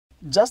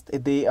Just a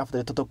day after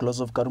the total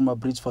close of Karuma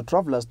Bridge for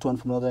travellers to and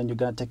from northern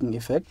Uganda taking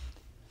effect,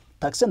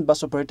 taxi and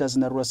bus operators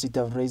in Arua City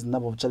have raised a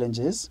number of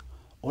challenges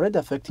already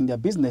affecting their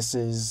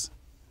businesses.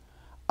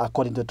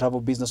 According to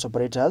travel business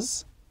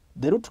operators,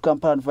 the route to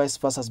Kampala and vice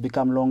versa has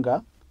become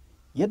longer,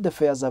 yet the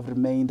fares have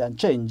remained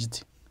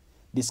unchanged.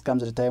 This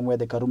comes at a time where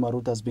the Karuma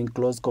route has been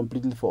closed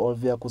completely for all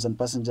vehicles and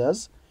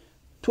passengers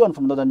to and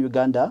from northern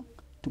Uganda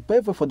to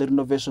pave way for the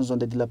renovations on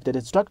the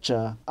dilapidated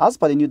structure. As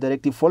per the new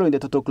directive following the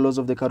total close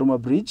of the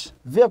Karuma Bridge,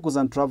 vehicles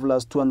and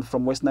travellers to and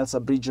from West Nile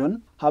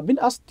sub-region have been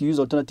asked to use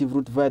alternative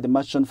route via the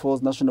Merchant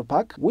Falls National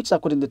Park, which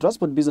according to the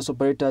transport business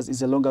operators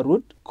is a longer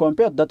route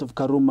compared to that of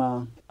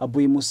Karuma.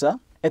 Abui Musa,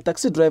 a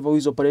taxi driver who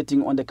is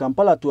operating on the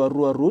Kampala to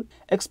Arua route,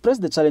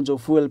 expressed the challenge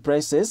of fuel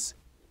prices,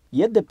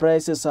 yet the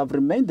prices have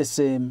remained the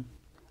same.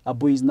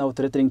 Abui is now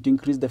threatening to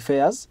increase the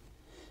fares,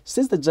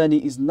 since the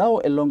journey is now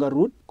a longer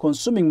route,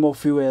 consuming more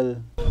fuel.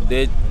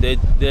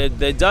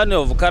 The journey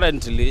of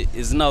currently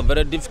is now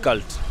very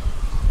difficult.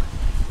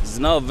 It's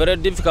now very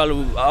difficult.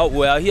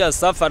 We are here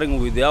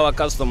suffering with our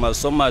customers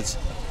so much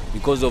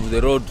because of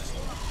the road.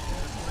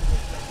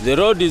 The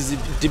road is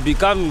to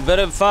become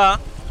very far.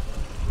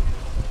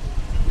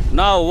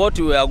 Now what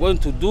we are going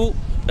to do,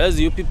 as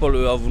you people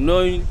have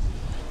known,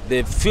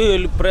 the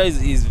fuel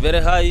price is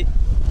very high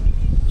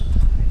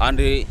and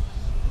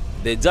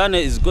the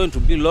journey is going to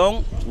be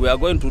long. We are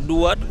going to do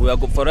what? We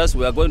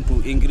are going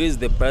to increase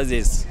the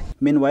prices.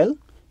 Meanwhile,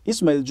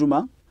 Ismail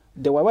Juma,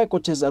 the YY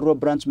Coaches Arua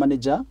branch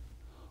manager,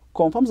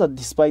 confirms that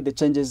despite the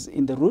changes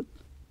in the route,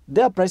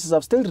 their prices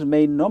have still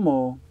remained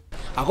normal.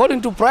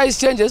 According to price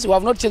changes, we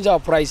have not changed our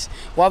price.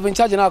 We have been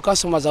charging our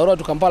customers Arua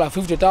to Kampala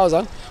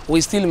 50,000. We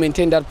still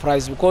maintain that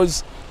price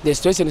because the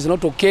situation is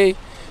not okay.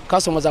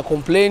 Customers are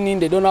complaining,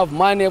 they don't have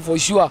money for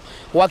sure.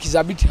 Work is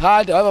a bit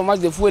hard, however much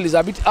the fuel is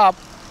a bit up,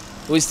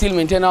 we still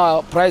maintain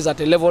our price at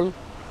a level,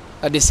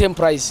 at the same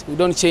price. We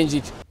don't change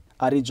it.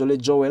 Ari Jole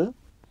Joel,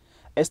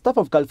 a staff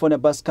of California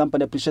Bus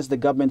Company, appreciates the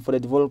government for the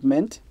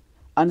development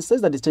and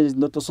says that the changes did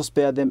not also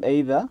spare them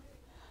either,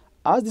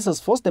 as this has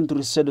forced them to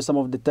reschedule some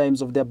of the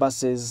times of their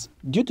buses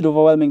due to the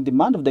overwhelming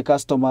demand of the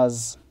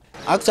customers.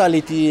 Actually,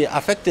 it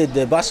affected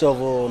the bus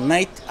of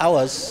night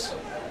hours.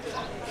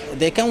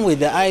 They come with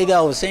the idea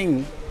of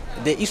saying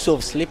the issue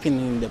of sleeping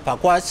in the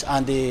Pakwats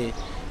and the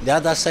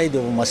other side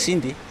of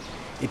Masindi,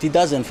 it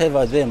doesn't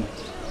favor them.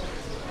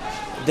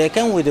 They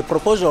came with the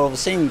proposal of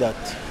saying that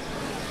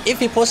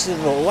if it's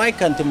possible, why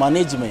can't the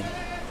management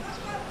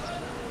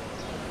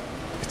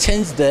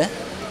change the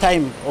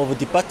time of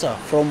departure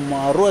from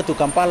Arua to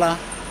Kampala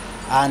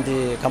and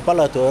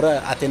Kampala to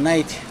Arua at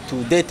night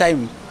to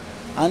daytime?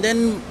 And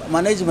then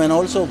management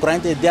also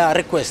granted their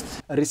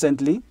request.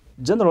 Recently,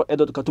 General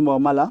Edward Katuma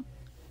Wamala,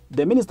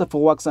 the Minister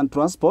for Works and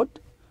Transport,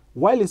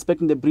 while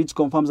inspecting the bridge,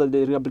 confirms that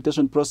the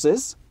rehabilitation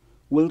process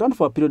will run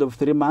for a period of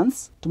 3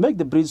 months to make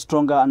the bridge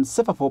stronger and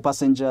safer for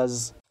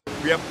passengers.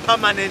 We are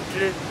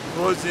permanently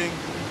closing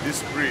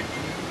this bridge,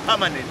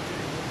 permanently,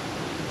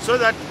 so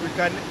that we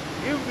can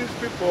give these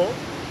people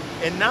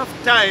enough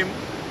time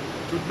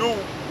to do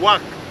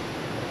work.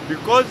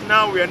 Because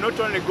now we are not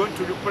only going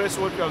to replace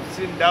what you have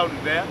seen down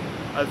there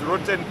as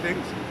rotten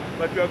things,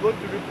 but we are going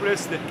to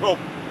replace the top.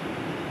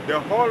 The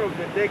whole of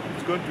the deck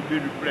is going to be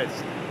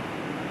replaced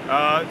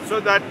so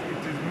that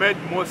it is made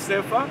more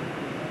safer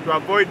to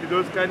avoid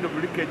those kind of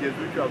leakages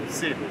which you have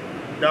seen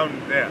down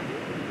there.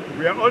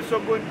 We are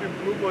also going to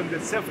improve on the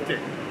safety.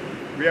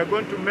 We are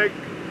going to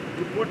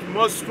put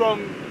more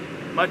strong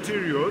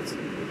materials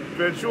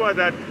to ensure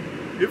that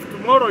if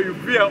tomorrow you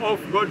veer off,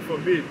 God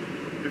forbid,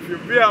 if you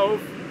veer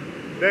off,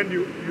 then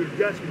you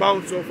just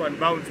bounce off and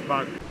bounce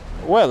back.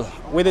 Well,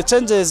 with the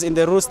changes in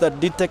the routes that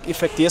did take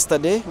effect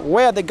yesterday,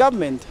 where the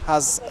government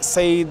has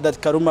said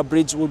that Karuma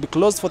Bridge will be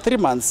closed for 3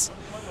 months,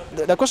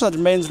 the question that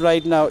remains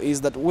right now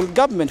is that will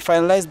government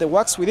finalize the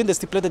works within the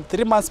stipulated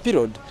 3 months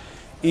period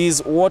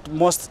is what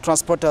most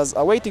transporters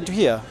are waiting to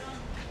hear.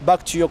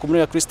 Back to your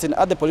Community Christian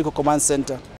at the Political Command Center.